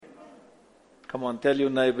Come on, tell your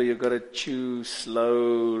neighbor you've got to chew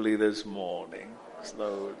slowly this morning.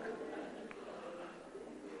 Slowly.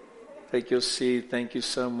 Take your seat. Thank you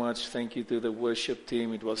so much. Thank you to the worship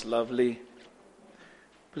team. It was lovely.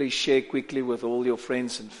 Please share quickly with all your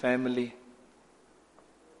friends and family.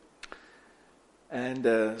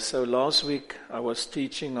 And so last week I was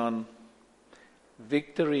teaching on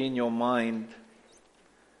victory in your mind.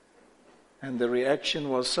 And the reaction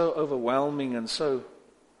was so overwhelming and so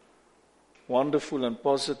wonderful and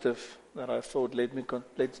positive that I thought, let me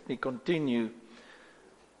continue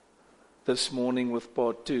this morning with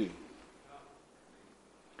part 2.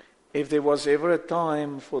 If there was ever a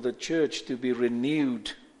time for the church to be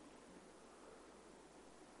renewed,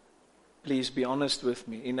 please be honest with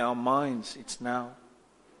me, in our minds, it's now.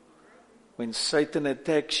 When Satan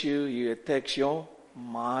attacks you, he attacks your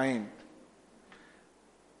mind.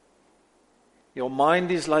 Your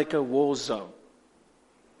mind is like a war zone.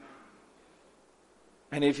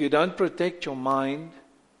 And if you don't protect your mind,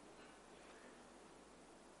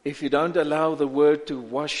 if you don't allow the Word to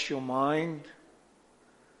wash your mind,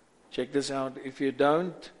 check this out, if you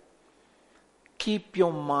don't keep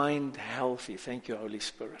your mind healthy, thank you, Holy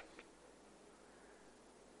Spirit,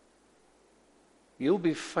 you'll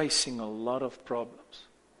be facing a lot of problems.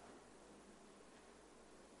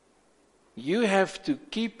 You have to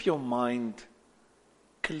keep your mind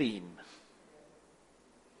clean.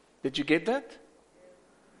 Did you get that?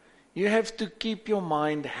 You have to keep your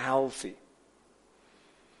mind healthy.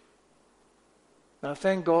 Now,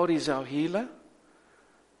 thank God He's our healer.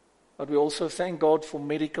 But we also thank God for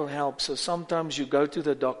medical help. So sometimes you go to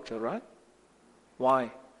the doctor, right?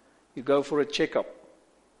 Why? You go for a checkup.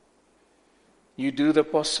 You do the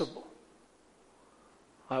possible.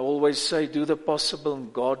 I always say, do the possible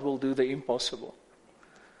and God will do the impossible.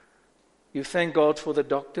 You thank God for the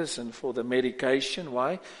doctors and for the medication.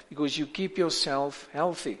 Why? Because you keep yourself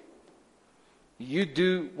healthy. You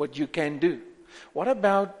do what you can do. What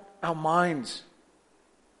about our minds?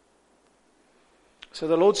 So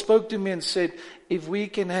the Lord spoke to me and said, if we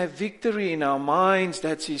can have victory in our minds,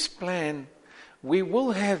 that's His plan, we will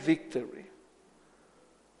have victory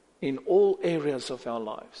in all areas of our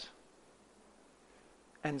lives.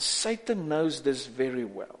 And Satan knows this very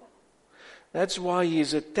well. That's why he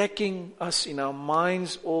is attacking us in our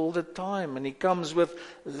minds all the time. And he comes with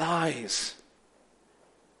lies.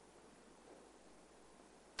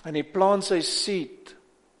 And he plants a seed,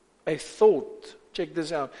 a thought. Check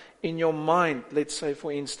this out. In your mind, let's say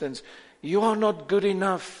for instance, you are not good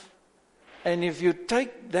enough. And if you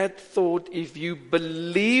take that thought, if you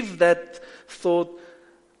believe that thought,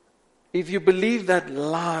 if you believe that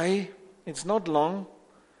lie, it's not long,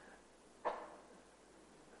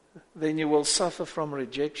 then you will suffer from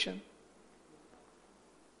rejection.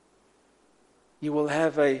 You will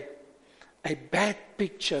have a bad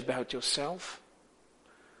picture about yourself.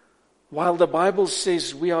 While the Bible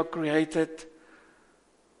says we are created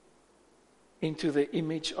into the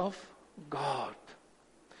image of God.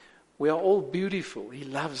 We are all beautiful. He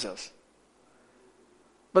loves us.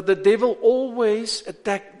 But the devil always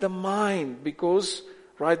attacks the mind because,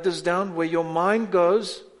 write this down, where your mind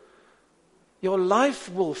goes, your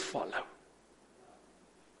life will follow.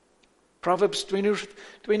 Proverbs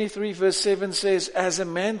 23 verse 7 says, as a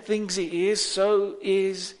man thinks he is, so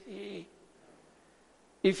is he.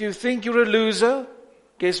 If you think you're a loser,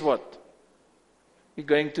 guess what? You're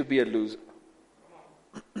going to be a loser.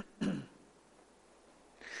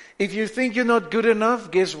 If you think you're not good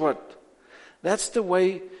enough, guess what? That's the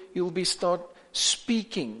way you'll start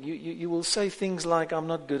speaking. You will say things like, I'm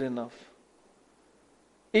not good enough.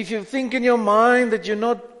 If you think in your mind that you're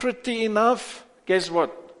not pretty enough, guess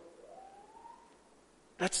what?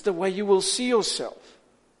 That's the way you will see yourself.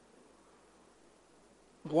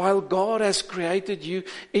 While God has created you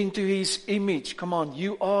into His image, come on,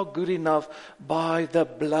 you are good enough by the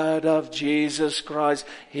blood of Jesus Christ.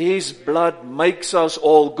 His blood makes us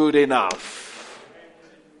all good enough.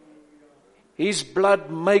 His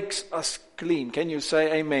blood makes us clean. Can you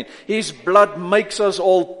say amen? His blood makes us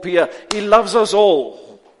all pure. He loves us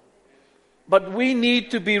all. But we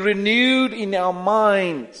need to be renewed in our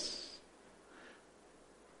minds.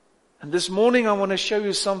 And this morning I want to show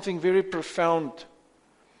you something very profound.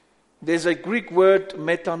 There's a Greek word,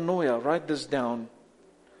 metanoia. Write this down.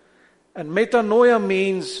 And metanoia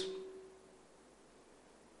means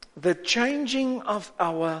the changing of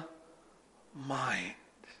our mind.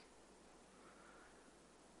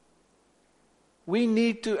 We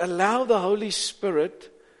need to allow the Holy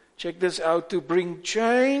Spirit, check this out, to bring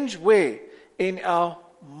change where? In our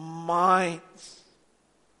minds.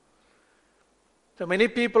 So many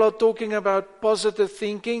people are talking about positive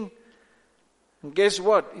thinking. And guess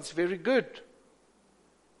what? It's very good.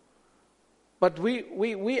 But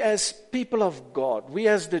we as people of God, we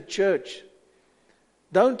as the church,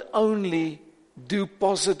 don't only do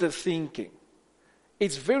positive thinking.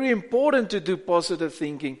 It's very important to do positive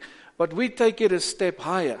thinking, but we take it a step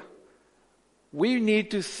higher. We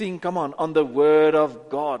need to think, on the Word of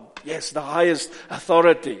God. Yes, the highest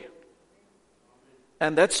authority.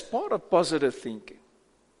 And that's part of positive thinking.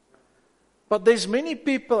 But there's many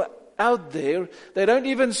people out there, they don't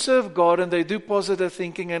even serve God and they do positive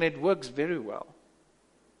thinking and it works very well.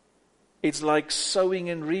 It's like sowing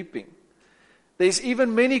and reaping. There's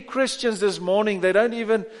even many Christians this morning, they don't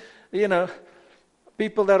even,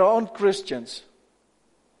 people that aren't Christians.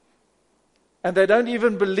 And they don't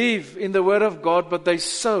even believe in the Word of God, but they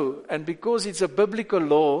sow. And because it's a biblical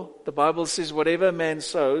law, the Bible says whatever a man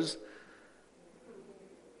sows,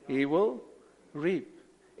 he will reap.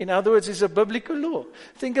 In other words, it's a biblical law.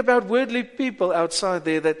 Think about worldly people outside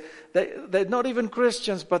there that they're not even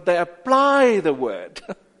Christians, but they apply the Word.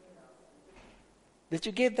 Did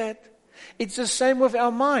you get that? It's the same with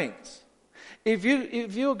our minds. If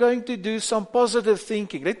you're going to do some positive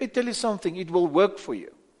thinking, let me tell you something, it will work for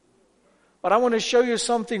you. But I want to show you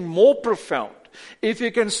something more profound. If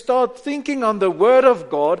you can start thinking on the Word of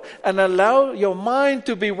God and allow your mind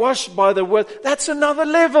to be washed by the Word, that's another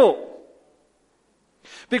level.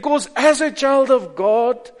 Because as a child of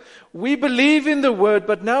God, we believe in the Word,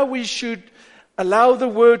 but now we should allow the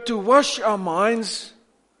Word to wash our minds.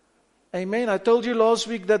 Amen. I told you last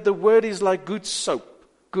week that the Word is like good soap,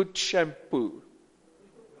 good shampoo.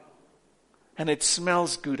 And it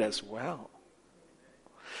smells good as well.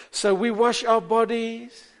 So we wash our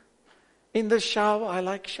bodies in the shower. I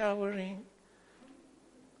like showering.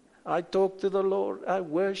 I talk to the Lord. I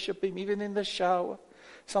worship Him even in the shower.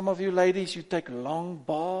 Some of you ladies, you take long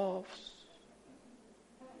baths.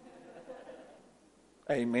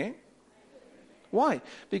 Amen. Why?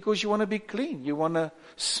 Because you want to be clean. You want to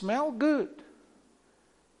smell good.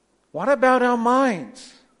 What about our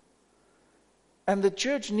minds? And the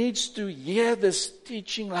church needs to hear this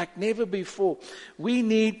teaching like never before. We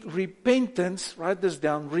need repentance. Write this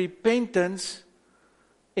down. Repentance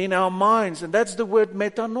in our minds. And that's the word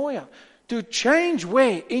metanoia. To change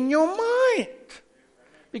where? In your mind.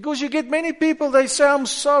 Because you get many people, they say, I'm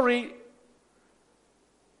sorry.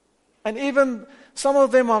 And even some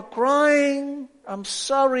of them are crying, I'm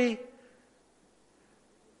sorry.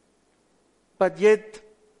 But yet,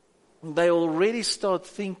 they already start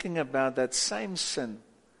thinking about that same sin.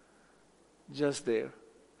 Just there.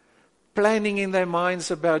 Planning in their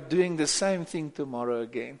minds about doing the same thing tomorrow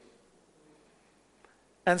again.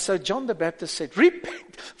 And so John the Baptist said,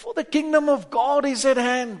 repent, for the kingdom of God is at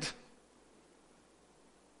hand.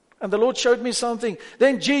 And the Lord showed me something.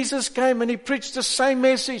 Then Jesus came and He preached the same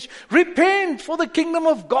message. Repent, for the kingdom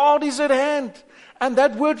of God is at hand. And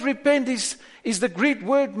that word repent is the Greek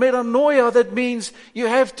word metanoia, that means you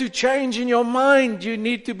have to change in your mind. You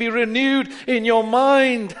need to be renewed in your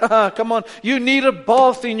mind. Come on. You need a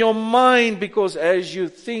bath in your mind, because as you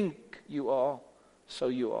think you are, so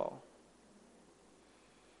you are.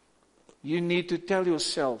 You need to tell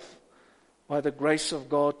yourself, by the grace of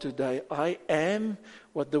God today, I am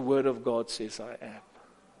what the Word of God says I am.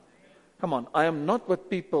 Come on, I am not what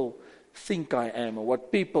people think I am or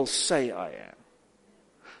what people say I am.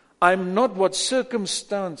 I'm not what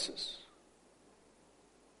circumstances,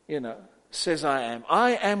 says I am.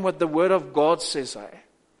 I am what the Word of God says I am.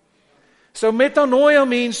 So metanoia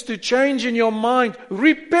means to change in your mind.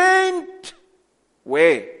 Repent.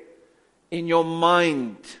 Where? In your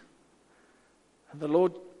mind. And the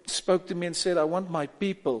Lord spoke to me and said, I want my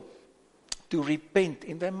people to repent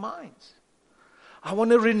in their minds. I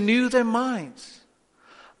want to renew their minds.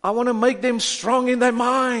 I want to make them strong in their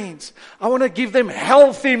minds. I want to give them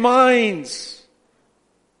healthy minds.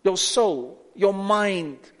 Your soul, your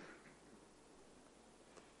mind.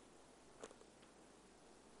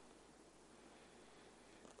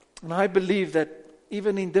 And I believe that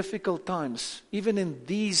even in difficult times, even in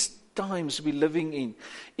these times we're living in,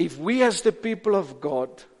 if we as the people of God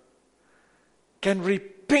can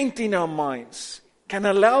repent in our minds, can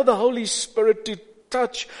allow the Holy Spirit to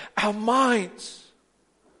touch our minds.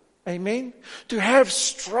 Amen. To have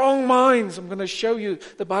strong minds. I'm going to show you.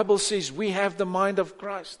 The Bible says we have the mind of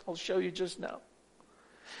Christ. I'll show you just now.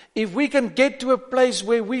 If we can get to a place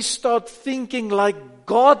where we start thinking like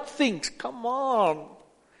God thinks, come on.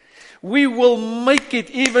 We will make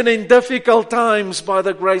it even in difficult times by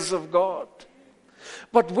the grace of God.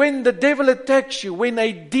 But when the devil attacks you, when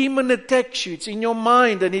a demon attacks you, it's in your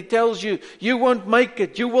mind and he tells you, you won't make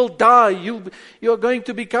it, you will die, you're going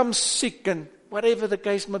to become sick, and whatever the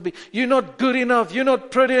case may be. You're not good enough. You're not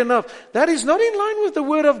pretty enough. That is not in line with the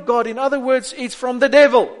Word of God. In other words, it's from the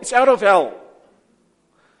devil. It's out of hell.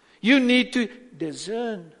 You need to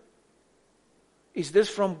discern. Is this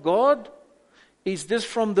from God? Is this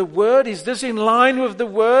from the Word? Is this in line with the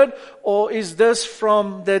Word? Or is this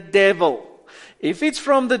from the devil? If it's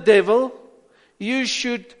from the devil, you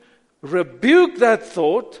should rebuke that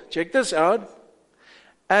thought. Check this out.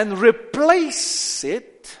 And replace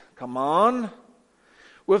it, come on,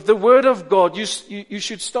 with the Word of God. You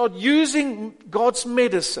should start using God's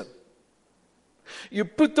medicine. You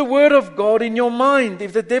put the Word of God in your mind.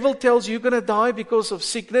 If the devil tells you you're going to die because of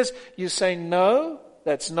sickness, you say, no,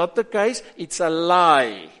 that's not the case. It's a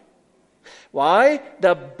lie. Why?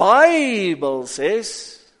 The Bible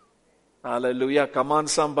says, hallelujah, come on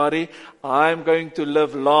somebody, I'm going to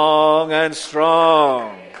live long and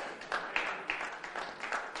strong.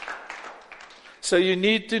 So you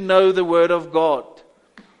need to know the Word of God.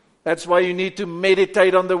 That's why you need to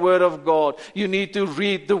meditate on the Word of God. You need to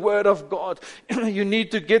read the Word of God. You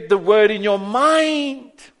need to get the Word in your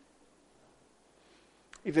mind.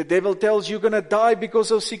 If the devil tells you you're going to die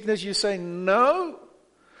because of sickness, you say, no,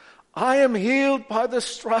 I am healed by the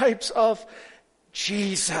stripes of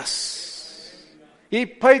Jesus. He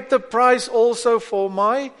paid the price also for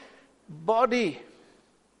my body.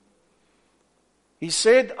 He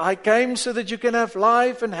said, I came so that you can have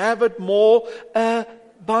life and have it more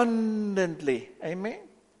abundantly. Amen.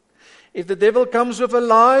 If the devil comes with a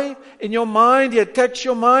lie in your mind, he attacks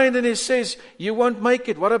your mind and he says, you won't make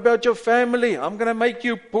it. What about your family? I'm going to make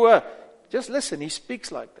you poor. Just listen, he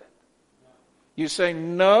speaks like that. You say,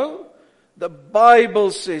 no, the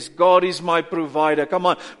Bible says God is my provider. Come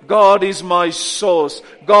on, God is my source.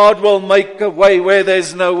 God will make a way where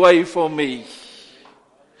there's no way for me.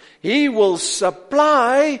 He will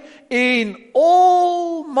supply in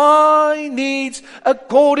all my needs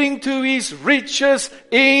according to His riches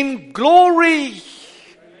in glory.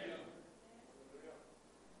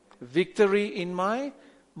 Victory in my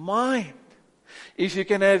mind. If you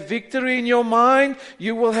can have victory in your mind,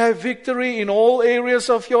 you will have victory in all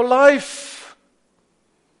areas of your life.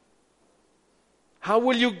 How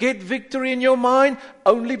will you get victory in your mind?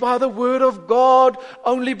 Only by the Word of God.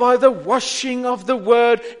 Only by the washing of the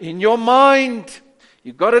Word in your mind.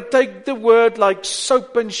 You've got to take the Word like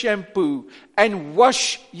soap and shampoo and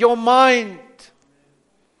wash your mind.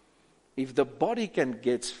 If the body can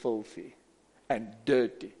get filthy and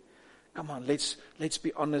dirty, come on, let's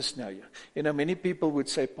be honest now. You know, many people would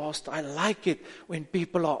say, Pastor, I like it when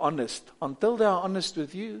people are honest. Until they are honest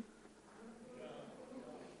with you.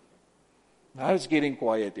 Now it's getting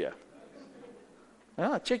quiet here.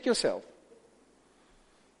 Check yourself.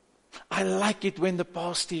 I like it when the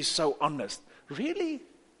pastor is so honest. Really?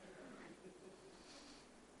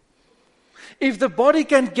 If the body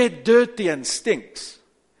can get dirty and stinks,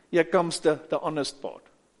 here comes the honest part.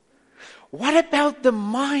 What about the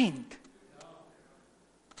mind?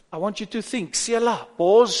 I want you to think. Selah,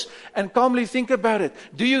 pause and calmly think about it.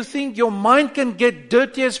 Do you think your mind can get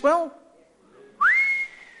dirty as well?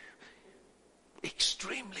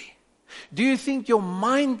 Extremely. Do you think your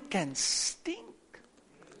mind can stink?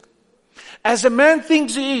 As a man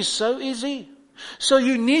thinks he is, so is he. So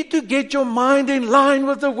you need to get your mind in line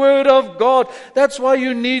with the Word of God. That's why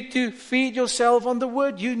you need to feed yourself on the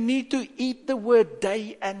Word. You need to eat the Word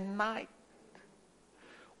day and night.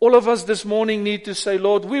 All of us this morning need to say,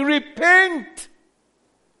 Lord, we repent.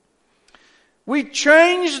 We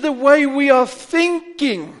change the way we are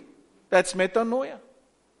thinking. That's metanoia.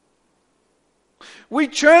 We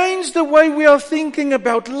change the way we are thinking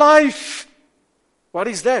about life. What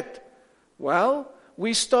is that? Well,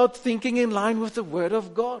 we start thinking in line with the Word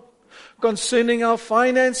of God. Concerning our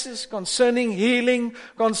finances, concerning healing,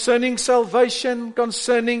 concerning salvation,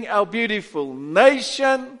 concerning our beautiful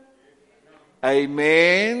nation.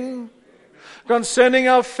 Amen. Concerning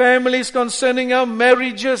our families, concerning our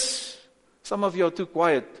marriages. Some of you are too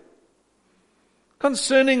quiet.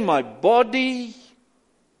 Concerning my body.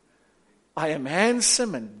 I am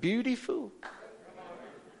handsome and beautiful.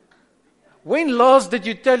 When last did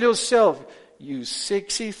you tell yourself, you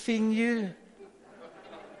sexy thing you?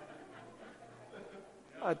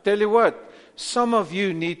 I tell you what, some of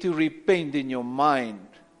you need to repent in your mind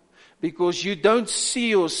because you don't see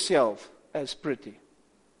yourself as pretty.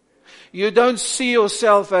 You don't see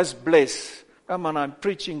yourself as blessed. Come on, I'm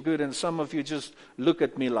preaching good and some of you just look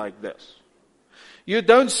at me like this. You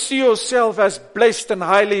don't see yourself as blessed and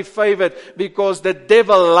highly favored because the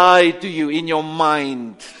devil lied to you in your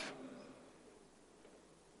mind.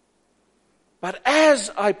 But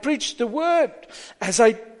as I preach the Word, as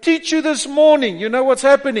I teach you this morning, you know what's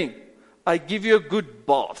happening? I give you a good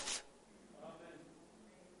bath.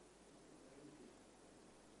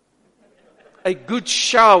 A good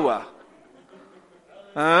shower.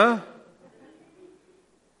 Huh?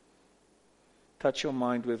 Touch your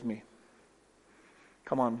mind with me.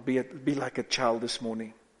 Come on, be like a child this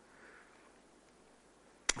morning.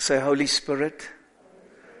 Say, Holy Spirit,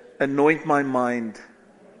 anoint my mind.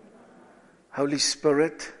 Holy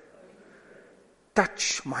Spirit,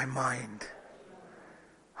 touch my mind.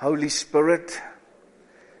 Holy Spirit,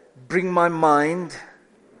 bring my mind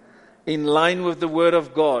in line with the Word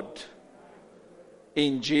of God.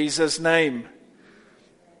 In Jesus' name.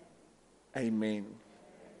 Amen.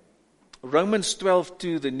 Romans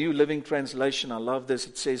 12:2, the New Living Translation. I love this.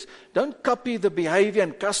 It says, don't copy the behavior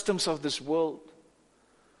and customs of this world,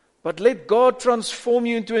 but let God transform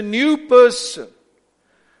you into a new person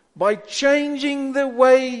by changing the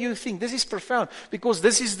way you think. This is profound because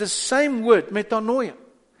this is the same word, metanoia.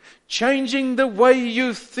 Changing the way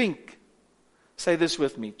you think. Say this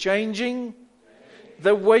with me. Changing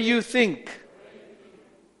the way you think.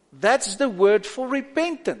 That's the word for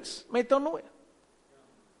repentance, metanoia.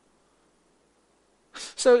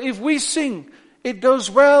 So if we sing, it goes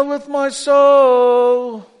well with my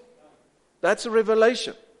soul, that's a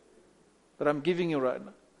revelation that I'm giving you right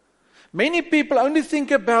now. Many people only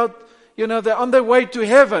think about, they're on their way to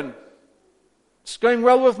heaven. It's going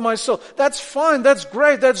well with my soul. That's fine, that's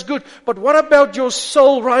great, that's good. But what about your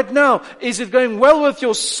soul right now? Is it going well with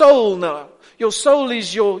your soul now? Your soul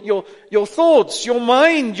is your thoughts, your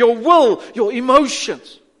mind, your will, your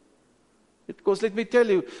emotions. Because let me tell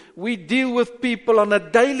you, we deal with people on a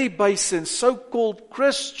daily basis, so-called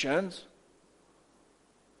Christians,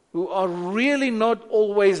 who are really not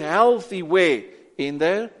always healthy where? In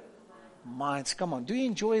their minds. Come on, do you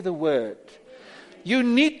enjoy the word? You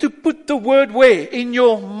need to put the word where? In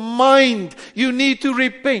your mind. You need to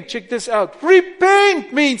repent. Check this out.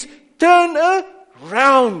 Repent means turn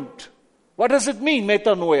around. What does it mean,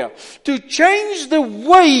 metanoia? To change the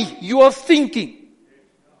way you are thinking.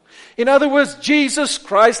 In other words, Jesus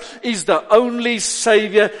Christ is the only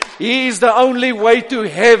Savior. He is the only way to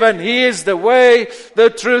heaven. He is the way, the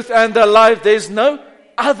truth, and the life. There's no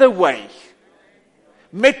other way.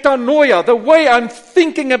 Metanoia, the way I'm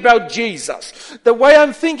thinking about Jesus, the way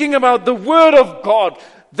I'm thinking about the Word of God.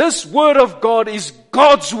 This Word of God is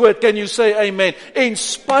God's Word. Can you say amen?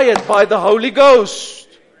 Inspired by the Holy Ghost.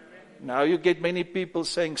 Now you get many people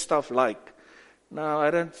saying stuff like, no, I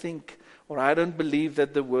don't think, or I don't believe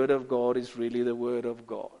that the Word of God is really the Word of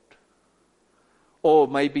God. Or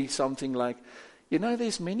maybe something like,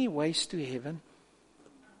 there's many ways to heaven.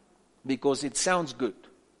 Because it sounds good.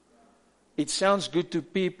 It sounds good to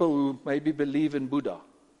people who maybe believe in Buddha.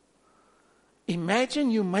 Imagine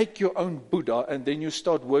you make your own Buddha and then you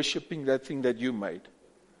start worshipping that thing that you made.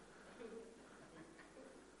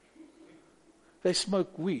 They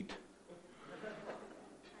smoke weed.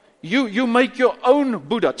 You make your own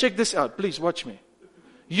Buddha. Check this out. Please watch me.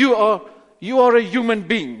 You are a human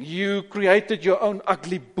being. You created your own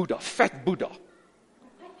ugly Buddha, fat Buddha.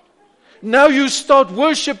 Now you start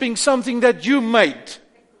worshipping something that you made.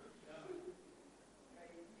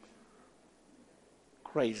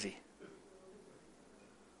 Crazy.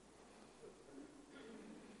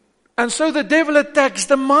 And so the devil attacks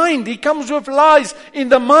the mind. He comes with lies in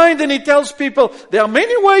the mind and he tells people there are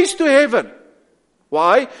many ways to heaven.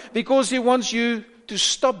 Why? Because he wants you to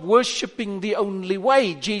stop worshipping the only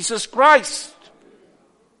way, Jesus Christ.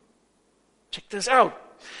 Check this out.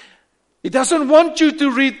 He doesn't want you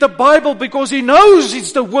to read the Bible because he knows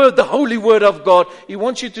it's the Word, the Holy Word of God. He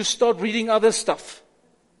wants you to start reading other stuff.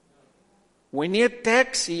 When he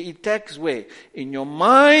attacks where? In your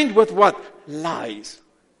mind with what? Lies.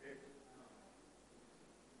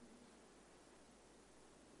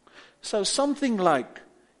 So something like,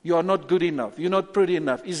 you are not good enough, you're not pretty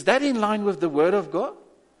enough. Is that in line with the Word of God?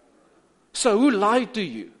 So who lied to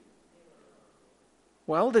you?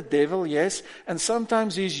 Well, the devil, yes. And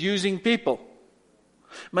sometimes he's using people.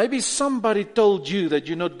 Maybe somebody told you that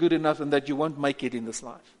you're not good enough and that you won't make it in this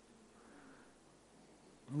life.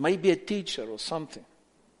 Maybe a teacher or something.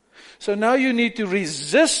 So now you need to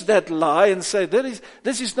resist that lie and say,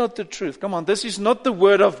 this is not the truth. Come on, this is not the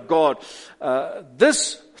Word of God.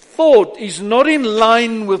 This thought is not in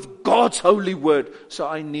line with God's holy word. So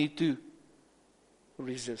I need to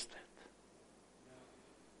resist that.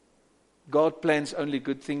 God plans only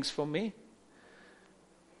good things for me.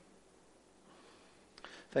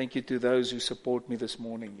 Thank you to those who support me this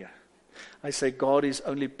morning. Yeah. I say God is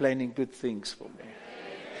only planning good things for me.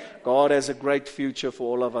 God has a great future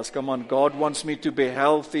for all of us. Come on, God wants me to be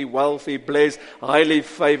healthy, wealthy, blessed, highly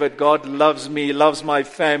favored. God loves me. He loves my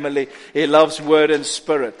family. He loves Word and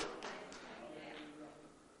Spirit.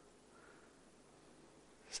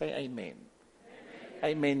 Say amen.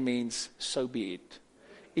 Amen means so be it.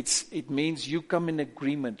 It means you come in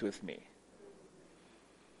agreement with me.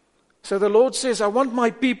 So the Lord says, I want my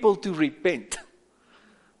people to repent.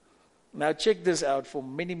 Now check this out. For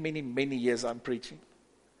many, many, many years I'm preaching.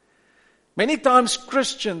 Many times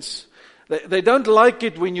Christians, they don't like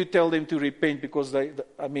it when you tell them to repent because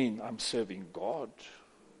I'm serving God.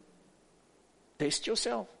 Test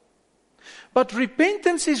yourself. But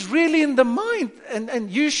repentance is really in the mind, and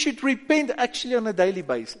you should repent actually on a daily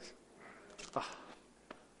basis.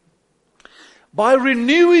 By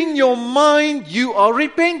renewing your mind, you are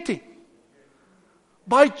repenting.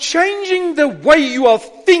 By changing the way you are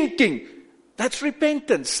thinking, that's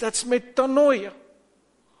repentance, that's metanoia.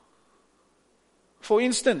 For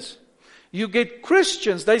instance, you get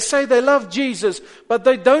Christians, they say they love Jesus, but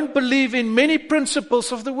they don't believe in many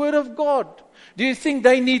principles of the Word of God. Do you think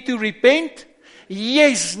they need to repent?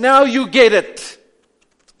 Yes, now you get it.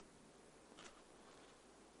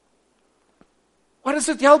 Why does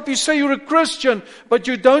it help you say you're a Christian, but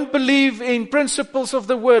you don't believe in principles of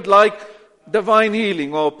the Word like divine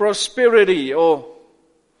healing or prosperity or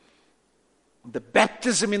the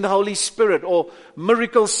baptism in the Holy Spirit or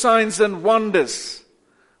miracle signs and wonders?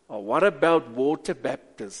 Or what about water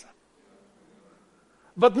baptism?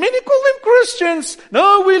 But many call them Christians.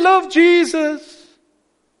 No, we love Jesus.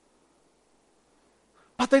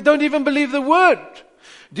 But they don't even believe the Word.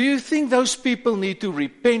 Do you think those people need to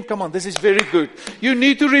repent? Come on, this is very good. You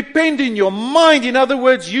need to repent in your mind. In other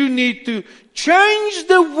words, you need to change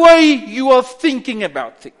the way you are thinking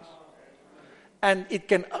about things. And it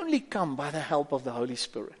can only come by the help of the Holy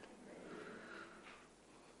Spirit.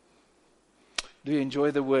 Do you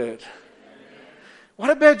enjoy the Word? What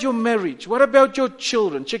about your marriage? What about your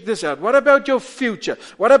children? Check this out. What about your future?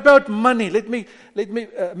 What about money? Let me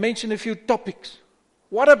mention a few topics.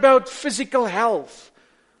 What about physical health?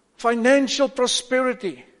 Financial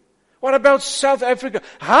prosperity? What about South Africa?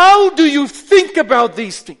 How do you think about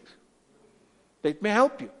these things? Let me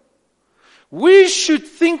help you. We should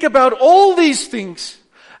think about all these things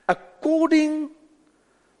according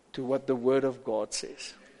to what the Word of God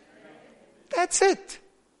says. That's it.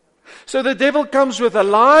 So the devil comes with a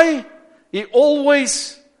lie. He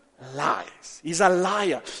always lies. He's a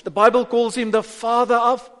liar. The Bible calls him the father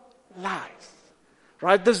of lies.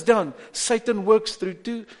 Write this down. Satan works through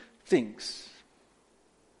two things.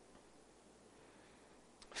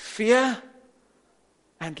 Fear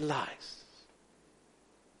and lies.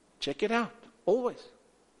 Check it out. Always.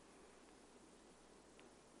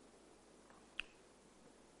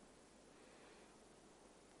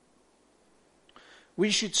 We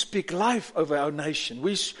should speak life over our nation.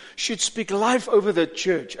 We should speak life over the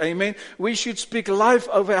church. Amen. We should speak life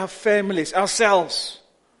over our families, ourselves.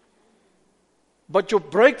 But your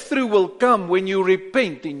breakthrough will come when you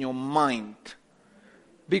repent in your mind.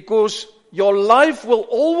 Because your life will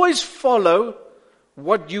always follow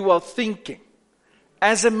what you are thinking.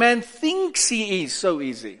 As a man thinks he is, so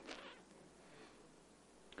is he.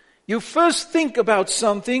 You first think about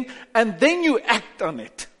something and then you act on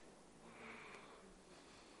it.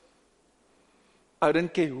 I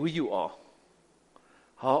don't care who you are,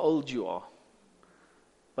 how old you are,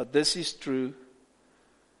 but this is true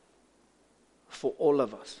for all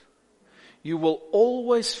of us. You will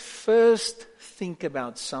always first think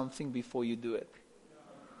about something before you do it.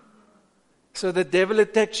 So the devil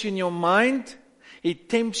attacks you in your mind. He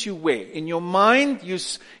tempts you where? In your mind,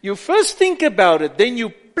 you first think about it, then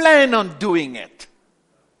you plan on doing it.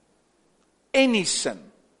 Any sin.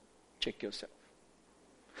 Check yourself.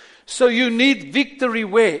 So you need victory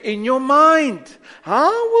where? In your mind.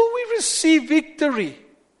 How will we receive victory?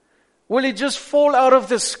 Will it just fall out of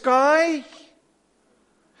the sky?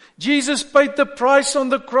 Jesus paid the price on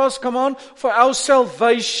the cross, come on, for our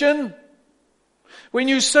salvation. When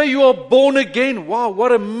you say you are born again, wow,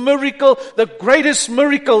 what a miracle, the greatest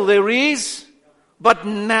miracle there is. But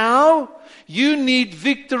now, you need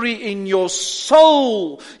victory in your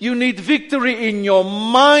soul. You need victory in your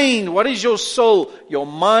mind. What is your soul? Your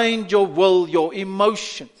mind, your will, your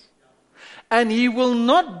emotions. And He will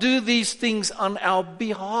not do these things on our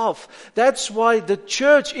behalf. That's why the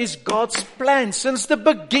church is God's plan since the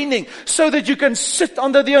beginning. So that you can sit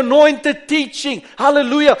under the anointed teaching.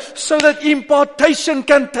 Hallelujah. So that impartation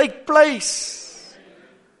can take place.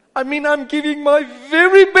 I mean, I'm giving my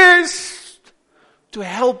very best to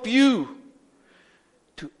help you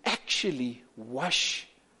to actually wash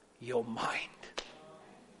your mind.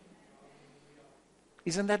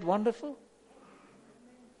 Isn't that wonderful?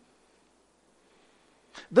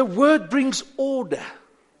 The Word brings order.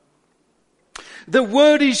 The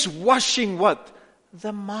Word is washing what?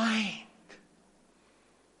 The mind.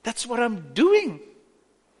 That's what I'm doing.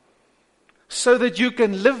 So that you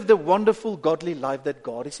can live the wonderful, godly life that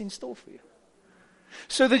God is in store for you.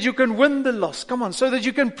 So that you can win the lost. Come on. So that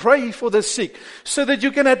you can pray for the sick. So that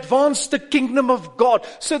you can advance the kingdom of God.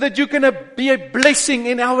 So that you can be a blessing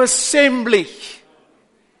in our assembly.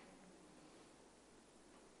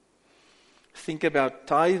 Think about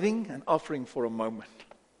tithing and offering for a moment.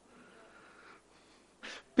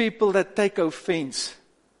 People that take offense.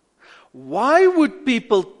 Why would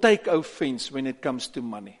people take offense when it comes to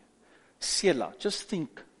money? Selah, just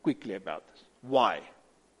think quickly about this. Why?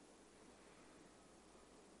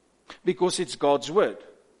 Because it's God's word.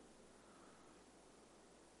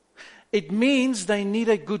 It means they need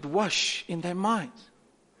a good wash in their minds.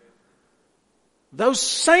 Those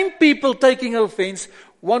same people taking offense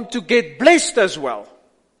want to get blessed as well.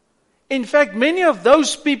 In fact, many of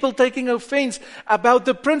those people taking offense about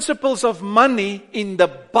the principles of money in the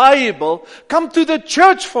Bible come to the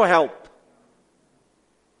church for help.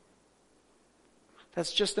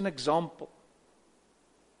 That's just an example.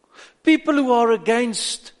 People who are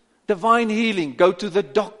against divine healing go to the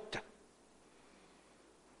doctor.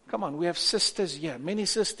 Come on, we have sisters here, many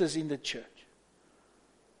sisters in the church.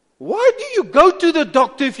 Why do you go to the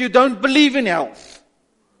doctor if you don't believe in health?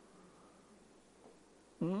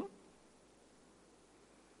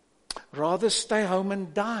 Rather stay home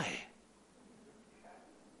and die.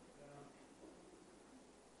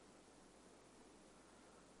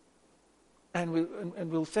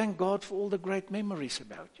 And we'll thank God for all the great memories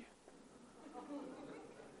about you.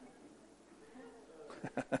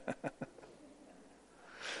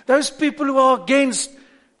 Those people who are against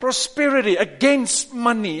prosperity, against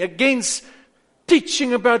money, against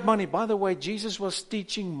teaching about money. By the way, Jesus was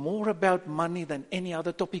teaching more about money than any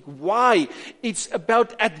other topic. Why? It's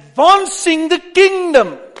about advancing the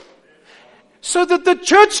kingdom so that the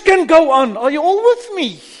church can go on. Are you all with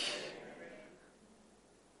me?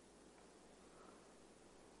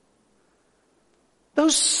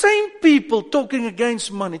 Those same people talking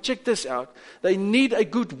against money, check this out. They need a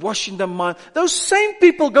good wash in their mind. Those same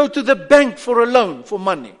people go to the bank for a loan, for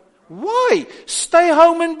money. Why? Stay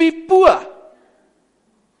home and be poor.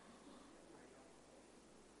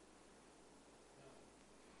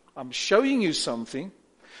 I'm showing you something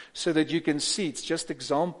so that you can see it's just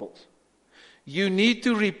examples. You need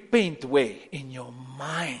to repent where? In your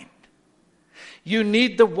mind. You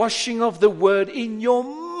need the washing of the word in your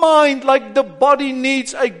mind, like the body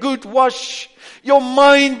needs a good wash. Your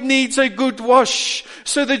mind needs a good wash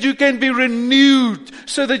so that you can be renewed,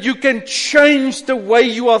 so that you can change the way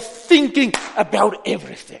you are thinking about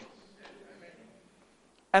everything.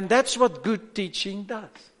 And that's what good teaching does.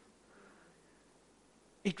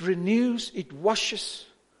 It renews, it washes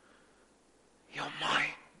your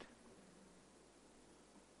mind.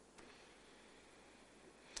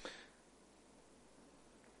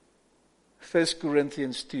 1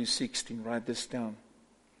 Corinthians 2:16, write this down.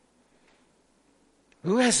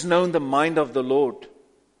 Who has known the mind of the Lord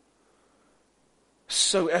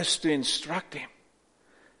so as to instruct him?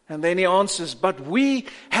 And then he answers, but we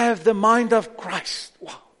have the mind of Christ.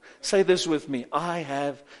 Wow. Say this with me. I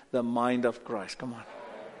have the mind of Christ. Come on.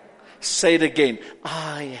 Say it again.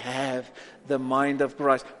 I have the mind of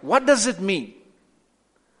Christ. What does it mean?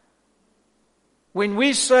 When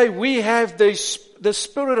we say we have the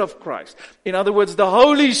Spirit of Christ, in other words, the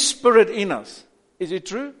Holy Spirit in us, is it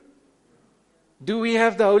true? Do we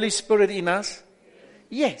have the Holy Spirit in us?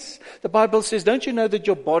 Yes. The Bible says, don't you know that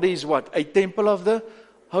your body is what? A temple of the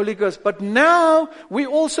Holy Ghost. But now we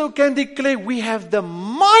also can declare we have the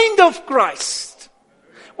mind of Christ.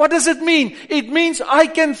 What does it mean? It means I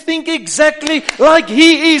can think exactly like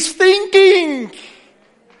He is thinking.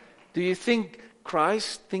 Do you think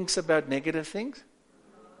Christ thinks about negative things?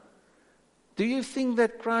 Do you think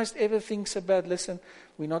that Christ ever thinks about, listen,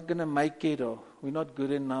 we're not going to make it, or we're not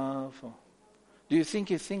good enough? Or, do you think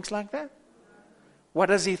He thinks like that? What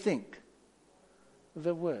does He think?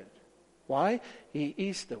 The Word. Why? He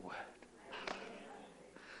is the Word.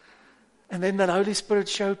 And then the Holy Spirit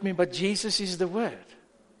showed me, but Jesus is the Word.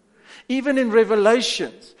 Even in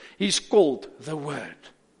Revelations, He's called the Word.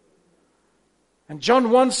 And John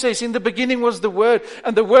 1 says, in the beginning was the Word,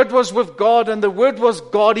 and the Word was with God, and the Word was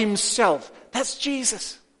God Himself. That's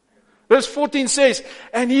Jesus. Verse 14 says,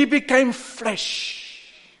 and He became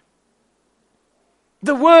flesh.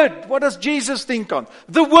 The Word, what does Jesus think on?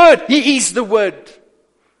 The Word, He is the Word.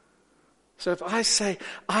 So if I say,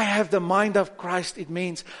 I have the mind of Christ, it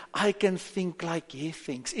means I can think like He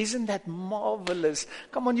thinks. Isn't that marvelous?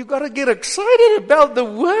 Come on, you've got to get excited about the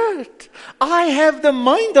Word. I have the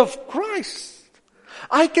mind of Christ.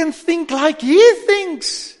 I can think like He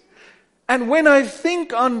thinks. And when I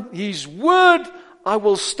think on His Word, I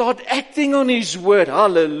will start acting on His Word.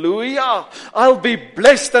 Hallelujah. I'll be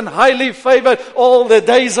blessed and highly favored all the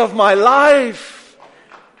days of my life.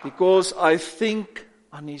 Because I think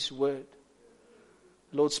on His Word.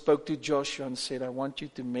 The Lord spoke to Joshua and said, I want you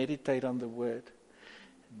to meditate on the Word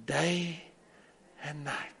day and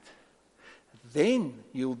night. Then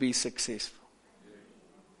you'll be successful.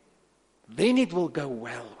 Then it will go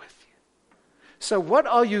well with you. So what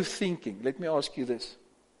are you thinking? Let me ask you this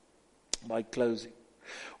by closing.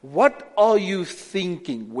 What are you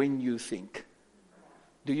thinking when you think?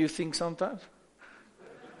 Do you think sometimes?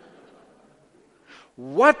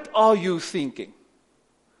 What are you thinking?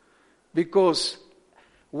 Because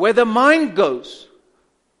where the mind goes,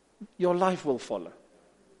 your life will follow.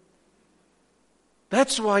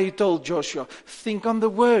 That's why He told Joshua, think on the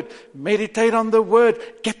Word, meditate on the Word,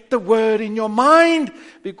 get the Word in your mind,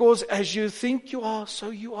 because as you think you are, so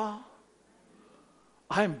you are.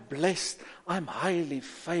 I'm blessed. I'm highly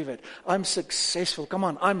favored. I'm successful. Come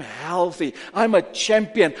on, I'm healthy. I'm a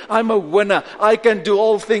champion. I'm a winner. I can do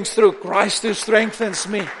all things through Christ who strengthens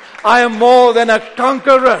me. I am more than a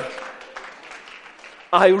conqueror.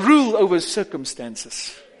 I rule over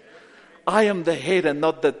circumstances. I am the head and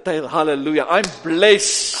not the tail. Hallelujah. I'm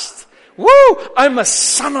blessed. Woo! I'm a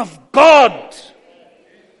son of God.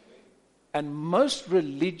 And most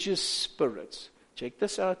religious spirits, check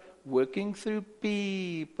this out, working through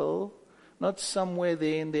people, not somewhere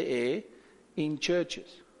there in the air, in churches.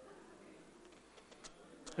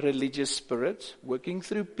 Religious spirits working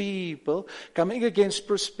through people, coming against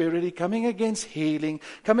prosperity, coming against healing,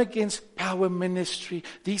 coming against power ministry,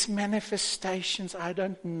 these manifestations, I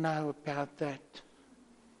don't know about that.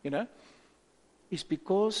 You know, it's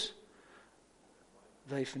because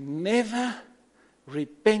they've never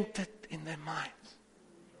repented in their minds.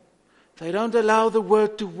 They don't allow the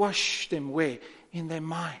Word to wash them where? In their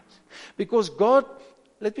minds. Because God,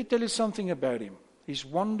 let me tell you something about Him. He's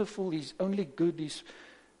wonderful, He's only good, He's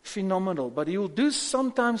phenomenal, but He will do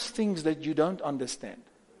sometimes things that you don't understand.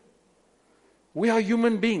 We are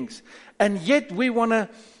human beings, and yet we want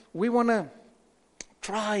to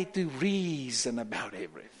try to reason about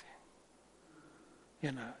everything.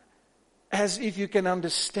 You know, as if you can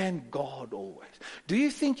understand God always. Do you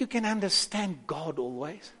think you can understand God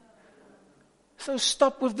always? So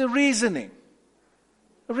stop with the reasoning.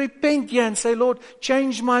 Repent here and say, Lord,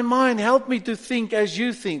 change my mind. Help me to think as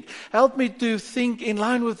you think. Help me to think in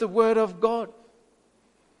line with the Word of God.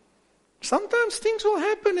 Sometimes things will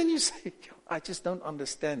happen and you say, I just don't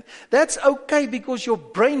understand. That's okay because your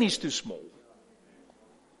brain is too small.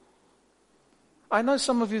 I know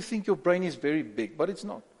some of you think your brain is very big, but it's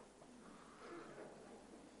not.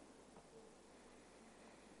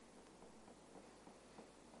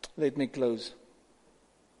 Let me close.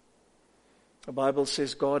 The Bible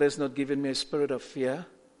says God has not given me a spirit of fear,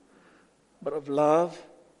 but of love,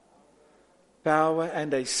 power,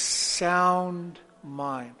 and a sound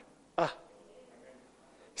mind.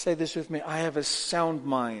 Say this with me. I have a sound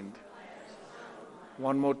mind.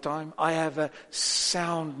 One more time. I have a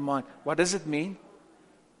sound mind. What does it mean?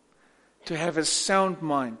 To have a sound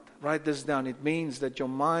mind. Write this down. It means that your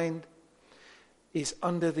mind is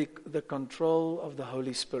under the control of the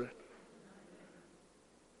Holy Spirit.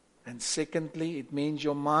 And secondly, it means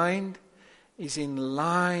your mind is in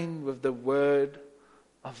line with the Word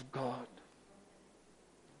of God.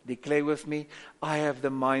 Declare with me, I have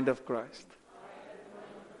the mind of Christ.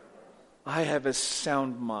 I have a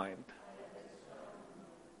sound mind.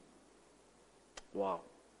 Wow.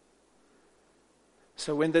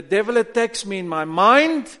 So when the devil attacks me in my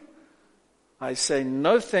mind, I say,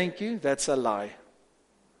 no thank you, that's a lie.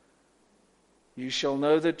 You shall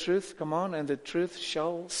know the truth, come on, and the truth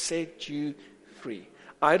shall set you free.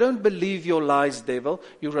 I don't believe your lies, devil.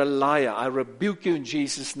 You're a liar. I rebuke you in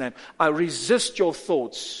Jesus' name. I resist your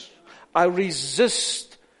thoughts. I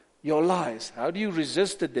resist your lies. How do you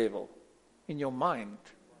resist the devil? In your mind.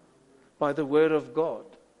 By the Word of God.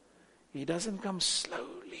 He doesn't come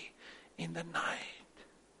slowly in the night.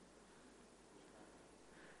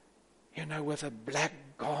 You know, with a black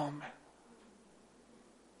garment.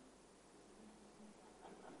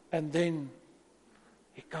 And then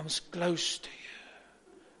he comes close to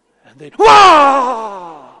you. And then,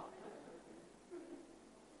 wah!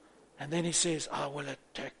 And then he says, I will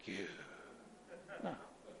attack you. No.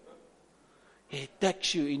 He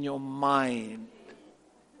attacks you in your mind.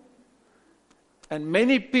 And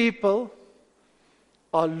many people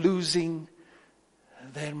are losing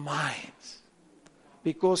their minds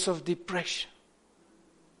because of depression,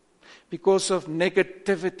 because of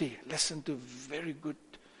negativity. Listen to very good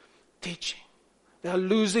teaching. They are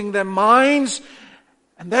losing their minds,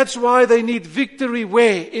 and that's why they need victory.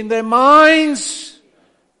 Where? In their minds,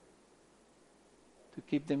 to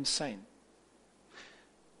keep them sane.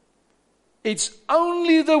 It's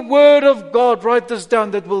only the Word of God, write this down,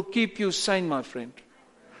 that will keep you sane, my friend.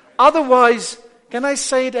 Otherwise, can I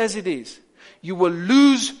say it as it is? You will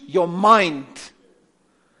lose your mind.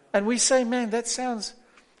 And we say, man, that sounds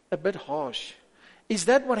a bit harsh. Is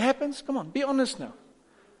that what happens? Come on, be honest now.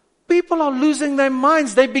 People are losing their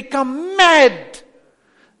minds. They become mad.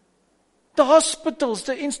 The hospitals,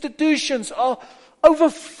 the institutions are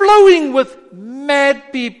overflowing with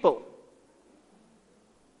mad people.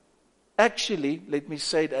 Actually, let me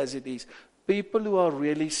say it as it is. People who are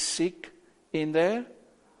really sick in their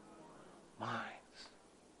minds.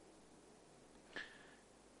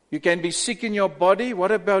 You can be sick in your body.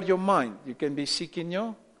 What about your mind? You can be sick in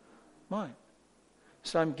your mind.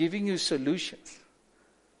 So I'm giving you solutions.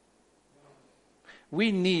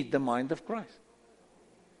 We need the mind of Christ.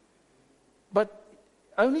 But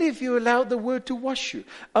only if you allow the Word to wash you.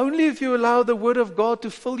 Only if you allow the Word of God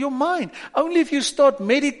to fill your mind. Only if you start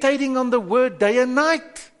meditating on the Word day and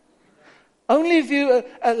night. Only if you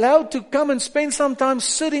allow to come and spend some time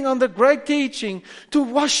sitting on the great teaching to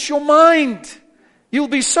wash your mind. You'll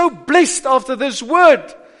be so blessed after this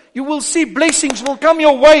Word. You will see blessings will come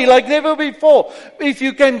your way like never before. If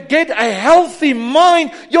you can get a healthy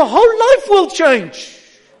mind, your whole life will change.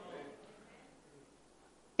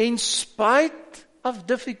 In spite of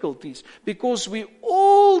difficulties, because we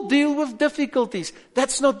all deal with difficulties.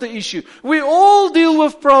 That's not the issue. We all deal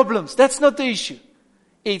with problems. That's not the issue.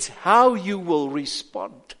 It's how you will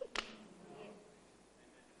respond.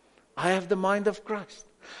 I have the mind of Christ.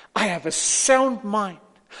 I have a sound mind.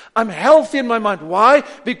 I'm healthy in my mind. Why?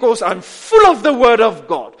 Because I'm full of the Word of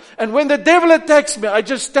God. And when the devil attacks me, I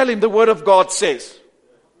just tell him the Word of God says.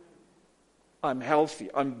 I'm healthy.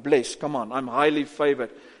 I'm blessed. Come on. I'm highly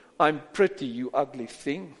favored. I'm pretty, you ugly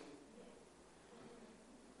thing.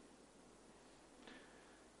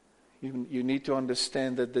 You need to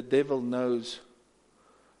understand that the devil knows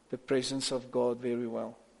the presence of God very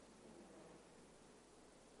well.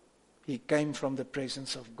 He came from the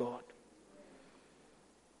presence of God.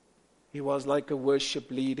 He was like a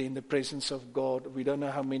worship leader in the presence of God. We don't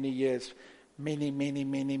know how many years. Many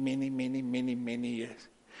years.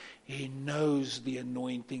 He knows the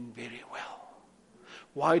anointing very well.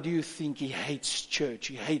 Why do you think he hates church?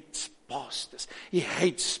 He hates pastors. He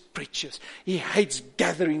hates preachers. He hates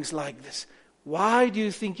gatherings like this. Why do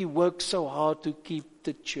you think he works so hard to keep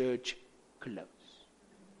the church close?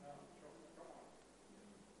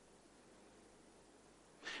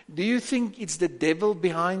 Do you think it's the devil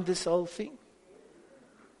behind this whole thing?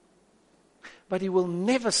 But he will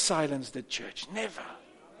never silence the church. Never.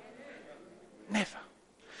 Never.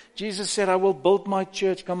 Jesus said, I will build my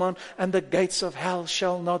church, come on, and the gates of hell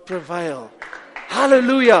shall not prevail.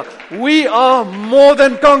 Hallelujah. We are more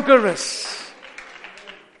than conquerors.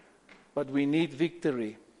 But we need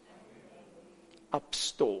victory.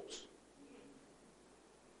 Upstairs.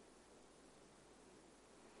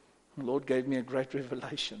 The Lord gave me a great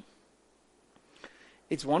revelation.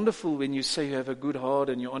 It's wonderful when you say you have a good heart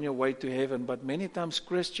and you're on your way to heaven, but many times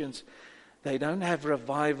Christians, they don't have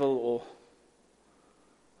revival or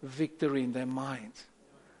victory in their minds.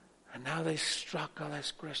 And now they struggle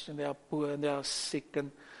as Christians. They are poor and they are sick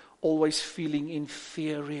and always feeling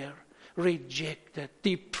inferior, rejected,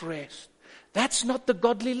 depressed. That's not the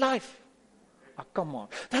godly life. Oh, come on.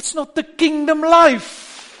 That's not the kingdom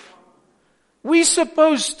life. We're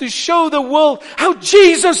supposed to show the world how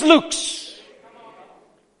Jesus looks.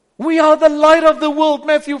 We are the light of the world,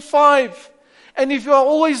 Matthew 5. And if you are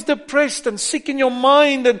always depressed and sick in your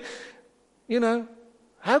mind and,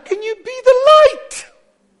 how can you be the light?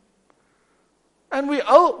 And we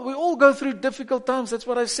all go through difficult times. That's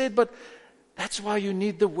what I said. But that's why you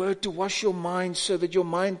need the Word to wash your mind so that your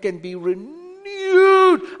mind can be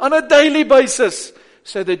renewed on a daily basis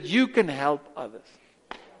so that you can help others.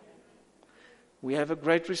 We have a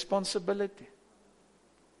great responsibility.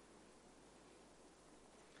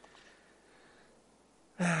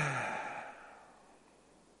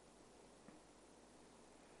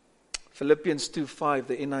 Philippians 2:5,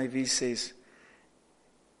 the NIV says,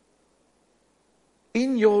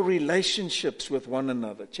 in your relationships with one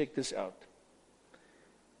another, check this out,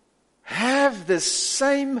 have the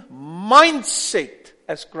same mindset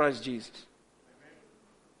as Christ Jesus.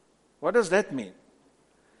 What does that mean?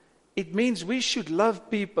 It means we should love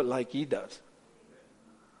people like He does.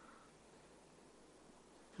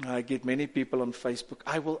 I get many people on Facebook,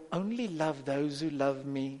 I will only love those who love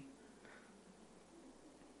me.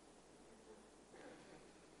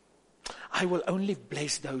 I will only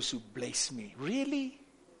bless those who bless me. Really?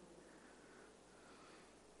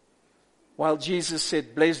 While Jesus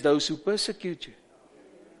said, bless those who persecute you.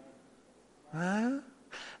 Huh?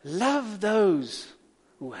 Love those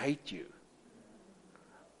who hate you.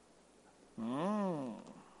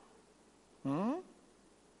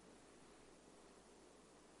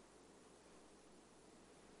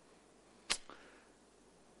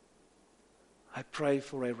 I pray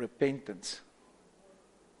for a repentance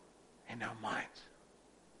in our minds.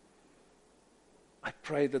 I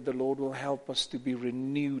pray that the Lord will help us to be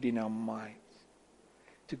renewed in our minds,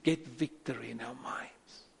 to get victory in our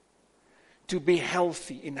minds, to be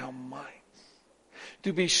healthy in our minds,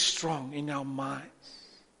 to be strong in our minds.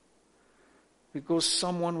 Because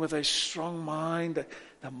someone with a strong mind,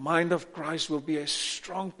 the mind of Christ, will be a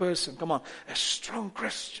strong person. Come on, a strong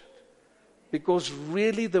Christian. Because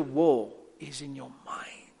really the war is in your mind.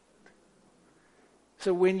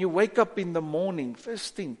 So when you wake up in the morning,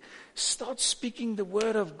 first thing, start speaking the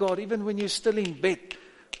word of God. Even when you're still in bed,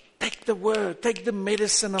 take the word, take the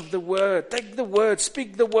medicine of the word, take the word,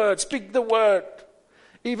 speak the word, speak the word.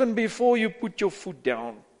 Even before you put your foot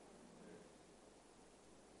down.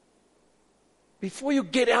 Before you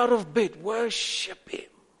get out of bed, worship Him.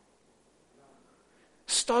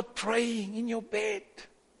 Start praying in your bed.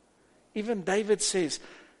 Even David says,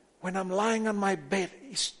 when I'm lying on my bed,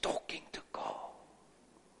 he's talking to God.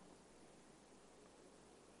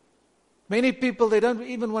 Many people, they don't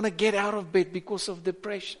even want to get out of bed because of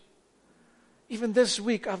depression. Even this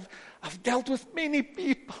week, I've dealt with many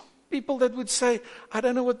people. People that would say, I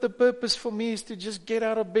don't know what the purpose for me is to just get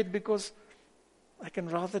out of bed because I can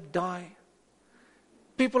rather die.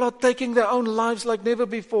 People are taking their own lives like never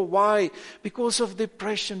before. Why? Because of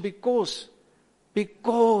depression. Because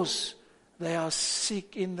they are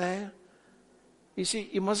sick in there. You see,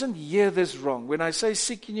 you mustn't hear this wrong. When I say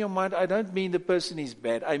sick in your mind, I don't mean the person is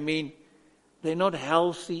bad. I mean, they're not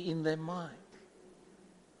healthy in their mind.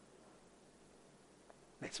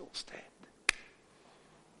 Let's all stand.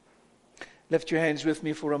 Lift your hands with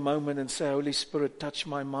me for a moment and say, Holy Spirit, touch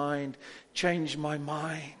my mind, change my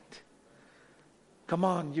mind. Come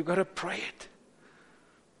on, you got to pray it.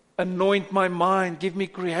 Anoint my mind, give me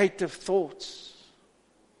creative thoughts.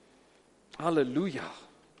 Hallelujah.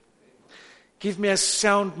 Give me a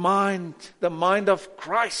sound mind, the mind of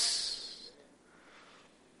Christ.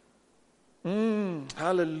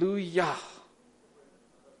 Hallelujah.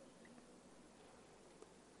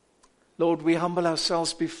 Lord, we humble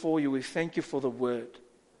ourselves before you. We thank you for the word.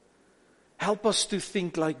 Help us to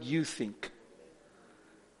think like you think.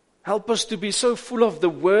 Help us to be so full of the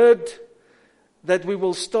word that we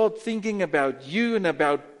will start thinking about you and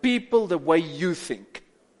about people the way you think.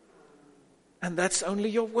 And that's only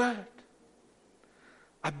your word.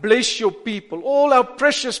 I bless your people, all our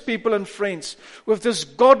precious people and friends, with this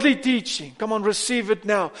godly teaching. Come on, receive it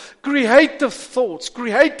now. Creative thoughts,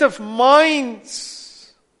 creative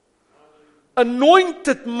minds,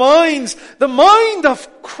 anointed minds, the mind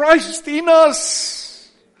of Christ in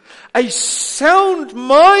us, a sound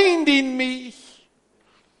mind in me.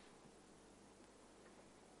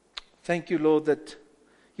 Thank you, Lord, that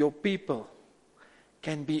your people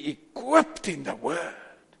can be equipped in the word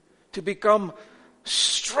to become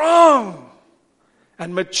strong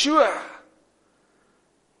and mature.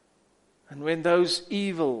 And when those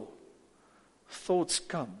evil thoughts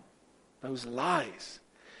come, those lies,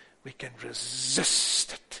 we can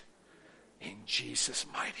resist it in Jesus'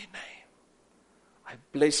 mighty name. I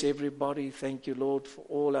bless everybody. Thank you, Lord, for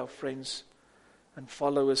all our friends and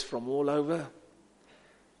followers from all over.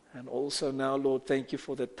 And also now, Lord, thank you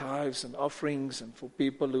for the tithes and offerings and for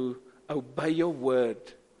people who obey your word.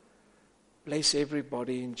 Bless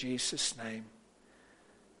everybody in Jesus' name.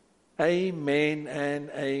 Amen and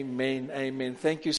amen. Amen. Thank you.